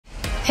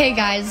Hey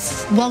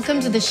guys, welcome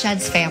to the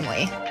SHEHDS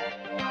family.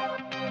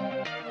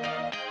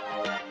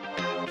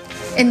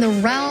 In the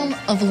realm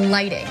of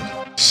lighting,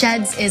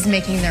 SHEHDS is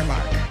making their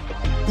mark.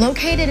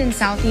 Located in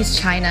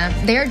Southeast China,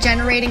 they are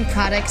generating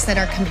products that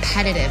are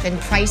competitive in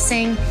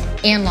pricing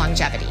and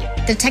longevity.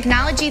 The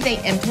technology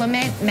they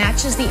implement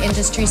matches the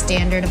industry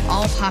standard of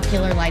all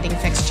popular lighting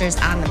fixtures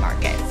on the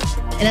market.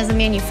 And as a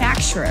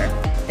manufacturer,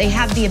 they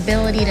have the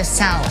ability to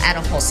sell at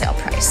a wholesale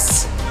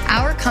price.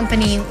 Our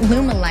company,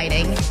 Luma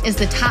Lighting, is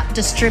the top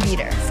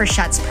distributor for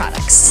SHEHDS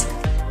products.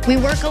 We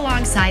work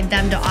alongside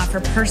them to offer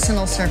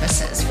personal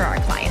services for our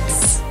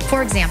clients.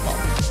 For example,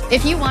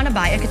 if you want to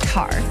buy a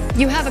guitar,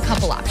 you have a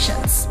couple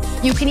options.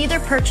 You can either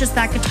purchase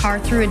that guitar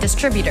through a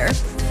distributor,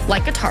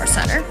 like Guitar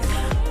Center,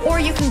 or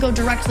you can go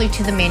directly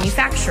to the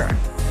manufacturer,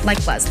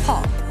 like Les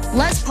Paul.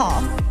 Les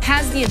Paul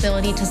has the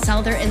ability to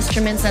sell their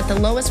instruments at the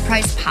lowest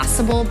price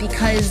possible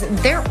because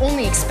their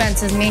only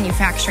expense is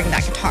manufacturing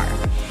that guitar.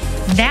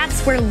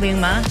 That's where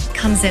Luma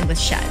comes in with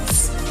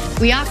SHEHDS.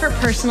 We offer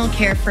personal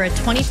care for a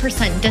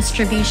 20%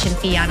 distribution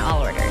fee on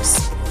all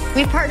orders.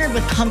 We've partnered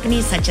with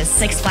companies such as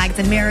Six Flags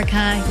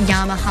America,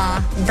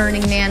 Yamaha,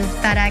 Burning Man,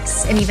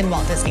 FedEx, and even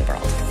Walt Disney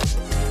World.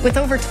 With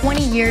over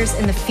 20 years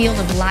in the field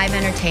of live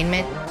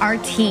entertainment, our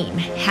team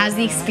has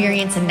the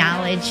experience and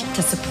knowledge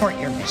to support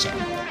your vision.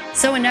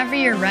 So whenever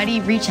you're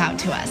ready, reach out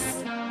to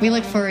us. We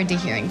look forward to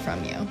hearing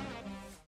from you.